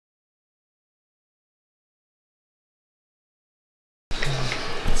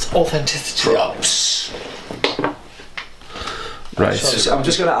authenticity. Right. I'm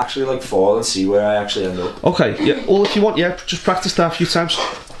just gonna actually like fall and see where I actually end up. Okay. Yeah. Well, if you want, yeah, just practice that a few times.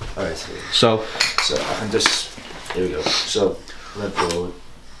 All right. So I can just. Here we go. So lean forward.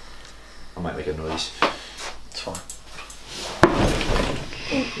 I might make a noise. It's fine.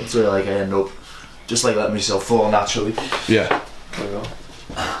 That's where like I end up. Just like letting myself fall naturally. Yeah. There we go.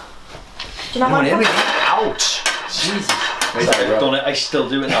 Do you know what? Ouch! Jesus. I've done it. I still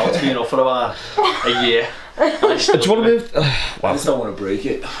do it now. It's been up for about a year. Do you want to move? I just don't want to break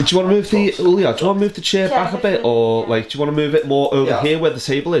it. Do you want to move the? Oh yeah. Do you want to move the chair back a bit, or like, do you want to move it more over here where the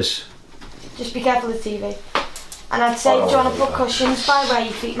table is? Just be careful of the TV. And I'd say, do you want to put cushions by where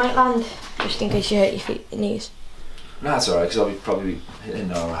your feet might land, just in case you hurt your feet, your knees. No, that's alright, because I'll probably be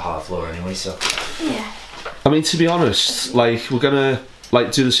hitting our hard floor anyway, so. Yeah. I mean, to be honest, like, we're gonna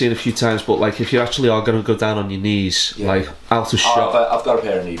like do the scene a few times, but like, if you actually are gonna go down on your knees, like out of shot. I've got a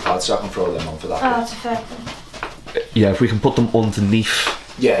pair of knee pads, so I can throw them on for that. Oh, that's a fair thing. Yeah, if we can put them underneath.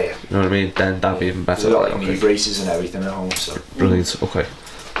 Yeah. You know what I mean? Then that'd be even better. We've got like knee braces and everything at home, so. Brilliant. Okay.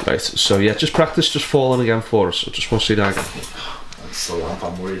 Right. So yeah, just practice just falling again for us. I just want to see that again. That's still what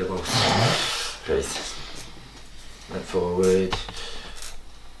I'm worried about. Right. Lean forward.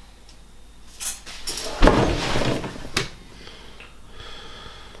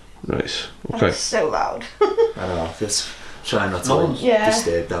 Right. Okay. That's so loud. I know. Just try not to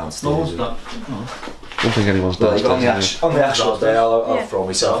disturb downstairs. No one's not. I don't think anyone's downstairs. Like on the actual day, I'll throw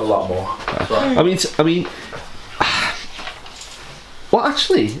myself a lot more. I mean. Well,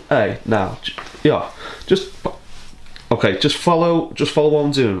 actually, hey, now, yeah, just follow what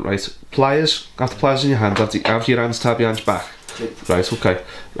I'm doing, right? Pliers, have the pliers in your hand, have your hands tied behind your back, right? Okay,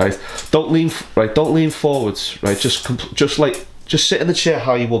 right. Don't lean forwards, right? Just sit in the chair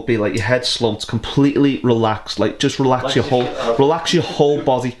how you would be, like your head slumped, completely relaxed, like just relax your whole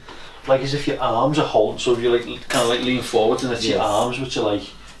body. Like as if your arms are holding, so if you like kind of like lean forward and it's your arms which are like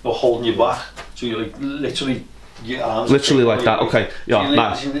you're holding your back, so you're like literally. Your arms literally like that. Okay, yeah,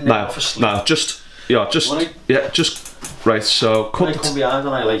 now, just right. So cut. When I come behind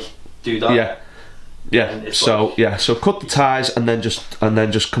and I like do that. Yeah. So cut the ties and then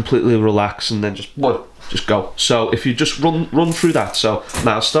just completely relax and then just go. So if you just run through that. So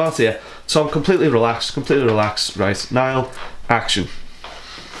now start here. So I'm completely relaxed. Right, Niall, action.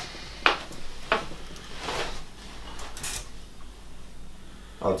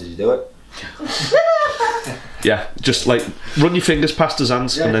 Oh, did you do it? Yeah, just like run your fingers past his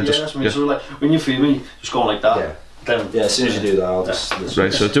hands and then that's me. So like when you feel me, just going like that. Yeah. Then as soon as you do that, I'll just.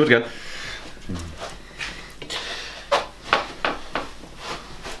 Right. So do it again.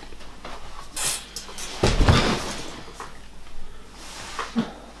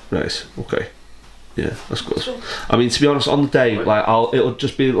 Right. Okay. Yeah, that's good. I mean, to be honest, on the day, like it'll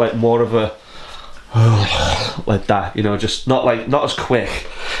just be like more of a. Like that, you know, just not as quick.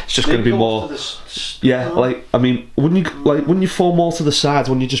 It's just going to be more. Like I mean, wouldn't you fall more to the sides?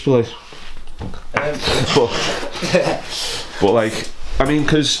 Wouldn't you just be like? But like, I mean,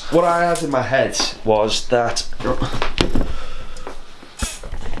 because what I had in my head was that.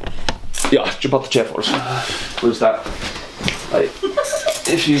 Yeah, jump out the chair for us. Was that like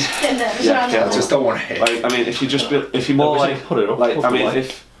if you? I just don't want to hit. Like, I mean, if you more like put it up. Like, I mean,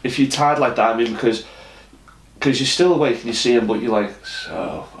 if you tied like that, I mean, because you're still awake and you see him, but you're like,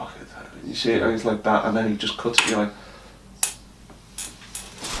 so fuck it. You see it and he's like that, and then he just cuts it. You're like,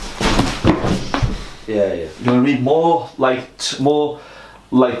 yeah. You know what I mean? More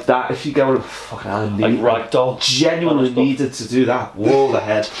like that. If you go, fucking hell, like ragdoll. Genuinely needed to do that. Whoa, the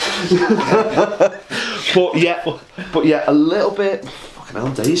head. but yeah, a little bit.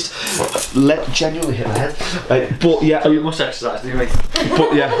 I'm dazed. Genuinely hit my head. But yeah, you must exercise, do you mean?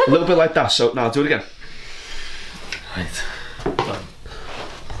 But yeah, a little bit like that. So now do it again. Right.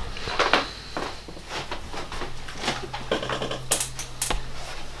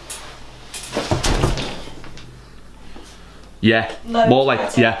 Yeah, more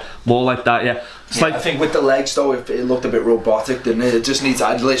like that. Yeah, it's like I think with the legs though, it looked a bit robotic, didn't it? It just needs.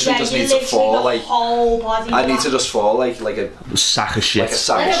 I literally just need to fall like. Whole body. I need to just fall like a sack of shit. Like a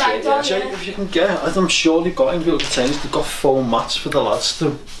sack of shit. Yeah. Check if you can get. I'm sure they've got in the tennis. They've got foam mats for the lads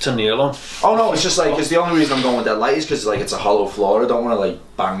to kneel on. Oh no, it's just like it's the only reason I'm going with that light is because like it's a hollow floor. I don't want to like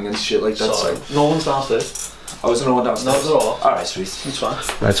bang and shit like that. Sorry. So. No one's downstairs. I wasn't no one downstairs. No, they're all. Alright, sweet. It's fine.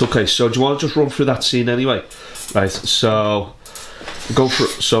 Right, okay. So do you want to just run through that scene anyway? Right. So. Go for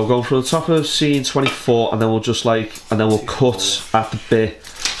the top of scene 24, and then we'll cut at the bit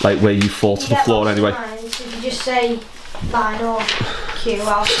like where you fall to the floor anyway. So you just say line or cue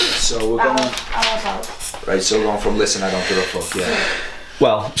out. So we're going. Right, so we're going from listen, I don't give a fuck. Yeah.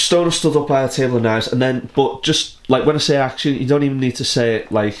 Well, Stoner stood up by a table of knives, and then, but just like when I say action, you don't even need to say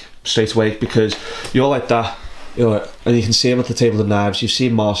it like straight away, because you're like that, you're like, and you can see him at the table of knives. You see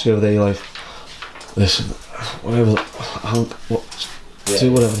Marcy over there. You're like, listen, whatever,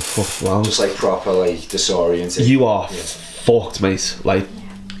 do whatever the fuck you want. Just like proper like disoriented. You are fucked, mate. Like,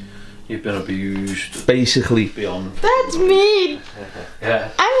 you've been abused. Basically. Beyond. That's mean.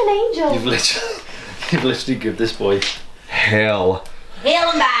 Yeah. I'm an angel. You've literally given this boy hell.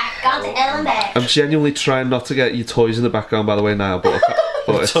 Ehlen back. Gone to Ehlen back. I'm genuinely trying not to get your toys in the background, by the way, now, but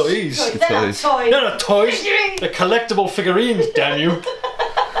toys. They're not toys. They're not toys. They're collectible figurines, damn you.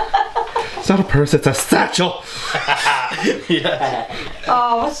 It's not a purse, it's a statue. Yeah.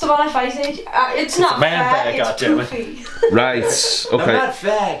 Oh, what's the one I fight? It's not man fair, bag, it's goddammit. poofy. Right, okay. Not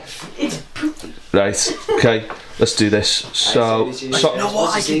fair. It's poofy. Right, okay, let's do this. So, You know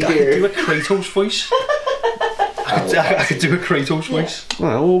what? I could do a Kratos voice. I could do a Kratos voice.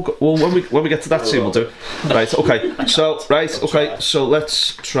 well, when we get to that scene, we'll do it. Right, okay. So, so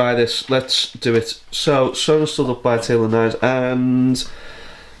let's try this. Let's do it. So, Sona stood up by a table of knives and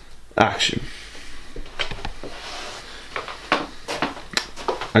action.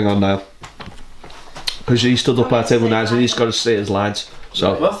 Hang on now, because he stood up by a table of knives and he's got to say his lines.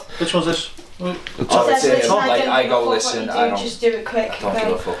 So, What? Which one's this? Like I go listen. I don't. Just do it quick. I don't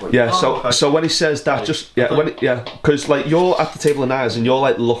give a fuck what yeah. okay. So when he says that, just because like you're at the table of knives and you're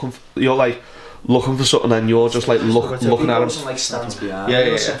like looking for something, and you're just like looking at him. Like stands behind.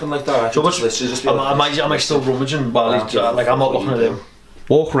 Yeah. Something like that. So am I still rummaging while he's like I'm not looking at him?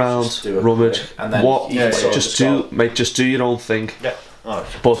 Walk around, rummage, and then just do your own thing. Yeah. Alright.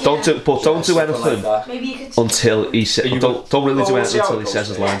 But don't do anything Maybe you could. until he says. Don't really do anything until he says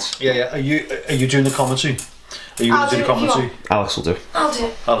his lines. Yeah. Are you doing the commentary? Are you going to do the commentary? Alex will do. I'll do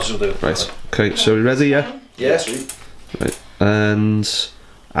it. Alex will do it. Right. Okay. So we ready? Yeah. Yeah, sweet. Right. And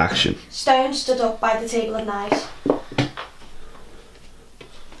action. Stone stood up by the table of knives.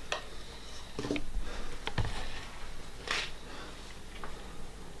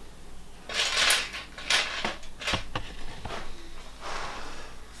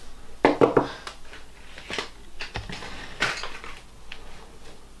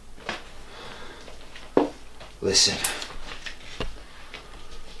 Listen,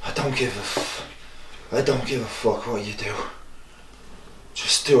 I don't give a fuck what you do.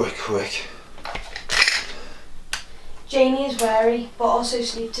 Just do it quick. Jamie is wary, but also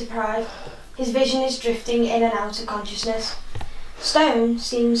sleep deprived. His vision is drifting in and out of consciousness. Stone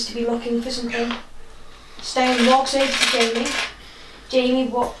seems to be looking for something. Stone walks over to Jamie.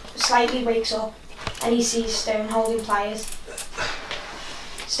 Jamie slightly wakes up and he sees Stone holding pliers.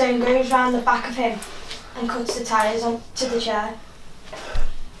 Stone goes round the back of him and cuts the tyres onto the chair.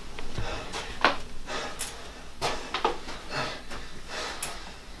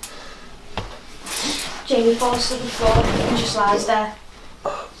 Jamie falls to the floor and just lies there.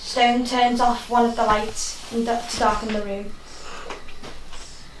 Stone turns off one of the lights to darken the room.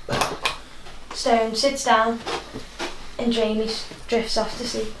 Stone sits down and Jamie drifts off to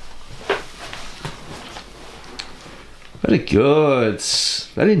sleep. Very good.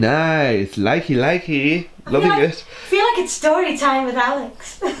 Very nice. Likey. Loving it. I feel like it's story time with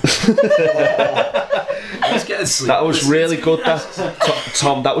Alex. That was really good. That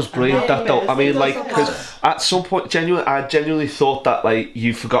Tom. That was brilliant. That though. I mean, like, because at some point, I genuinely thought that like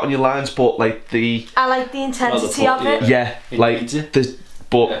you've forgotten your lines, but like I like the intensity of it. Yeah, like the.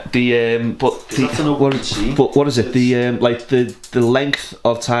 But what is it? The like the length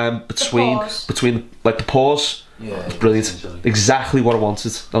of time between like the pause. Yeah, brilliant. Exactly what I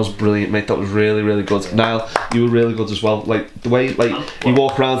wanted. That was brilliant, mate. That was really good. Yeah. Niall, you were really good as well. Like the way you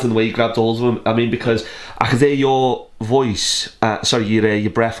walk around and the way you grabbed hold of him. I mean, because I could hear your voice, your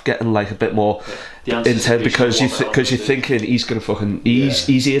breath getting like a bit more intense because you're thinking he's gonna fucking he's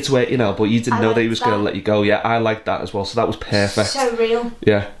here to hurt you now, but you didn't know that he was gonna let you go. Yeah, I like that as well. So that was perfect. So real.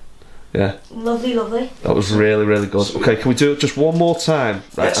 Yeah. Lovely. That was really good. Okay, can we do it just one more time,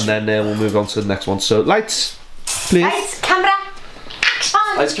 right? Yes. And then we'll move on to the next one. So lights. Please. Lights, camera, action!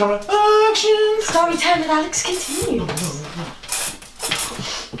 Lights, camera, action! Story time with Alex continues.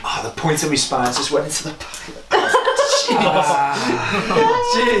 The point of my spine just went into the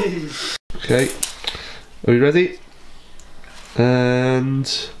Jeez. Okay, are we ready?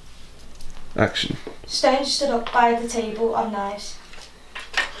 And action. Stone stood up by the table of knives.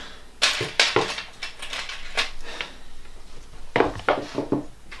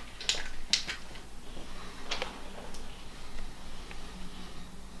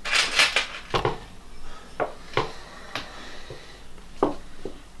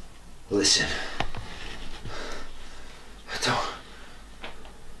 Listen,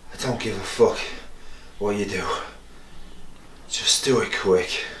 don't give a fuck what you do. Just do it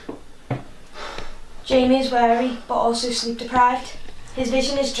quick. Jamie is wary, but also sleep deprived. His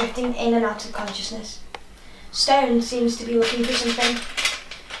vision is drifting in and out of consciousness. Stone seems to be looking for something.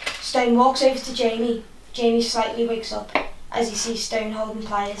 Stone walks over to Jamie. Jamie slightly wakes up as he sees Stone holding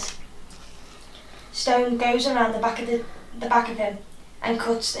pliers. Stone goes around the back of him and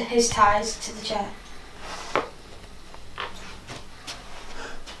cuts his ties to the chair.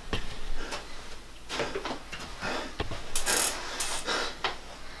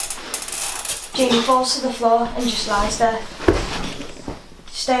 Jamie falls to the floor and just lies there.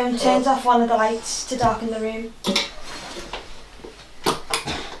 Stone turns off one of the lights to darken the room.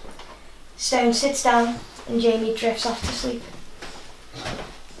 Stone sits down and Jamie drifts off to sleep.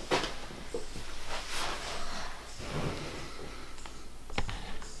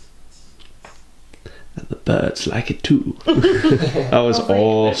 And the birds like it too. That was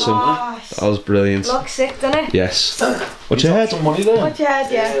awesome. Gosh. That was brilliant. Looks sick, doesn't it? Yes. What's your head? Some money there. What's your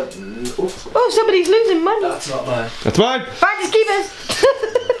head, yeah? Oof. Oh, somebody's losing money. That's not mine. That's mine. Finders keepers.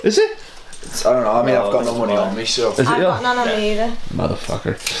 Is it? I don't know, I mean, I've got no money on me, so. Is it? I've Yeah. got none on me either.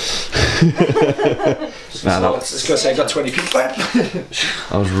 Motherfucker. Nah, I was just gonna say I got 20p.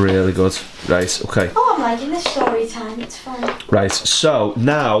 that was really good. Right, okay. Oh, I'm liking this story time, it's fun. Right, so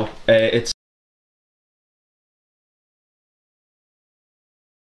now it's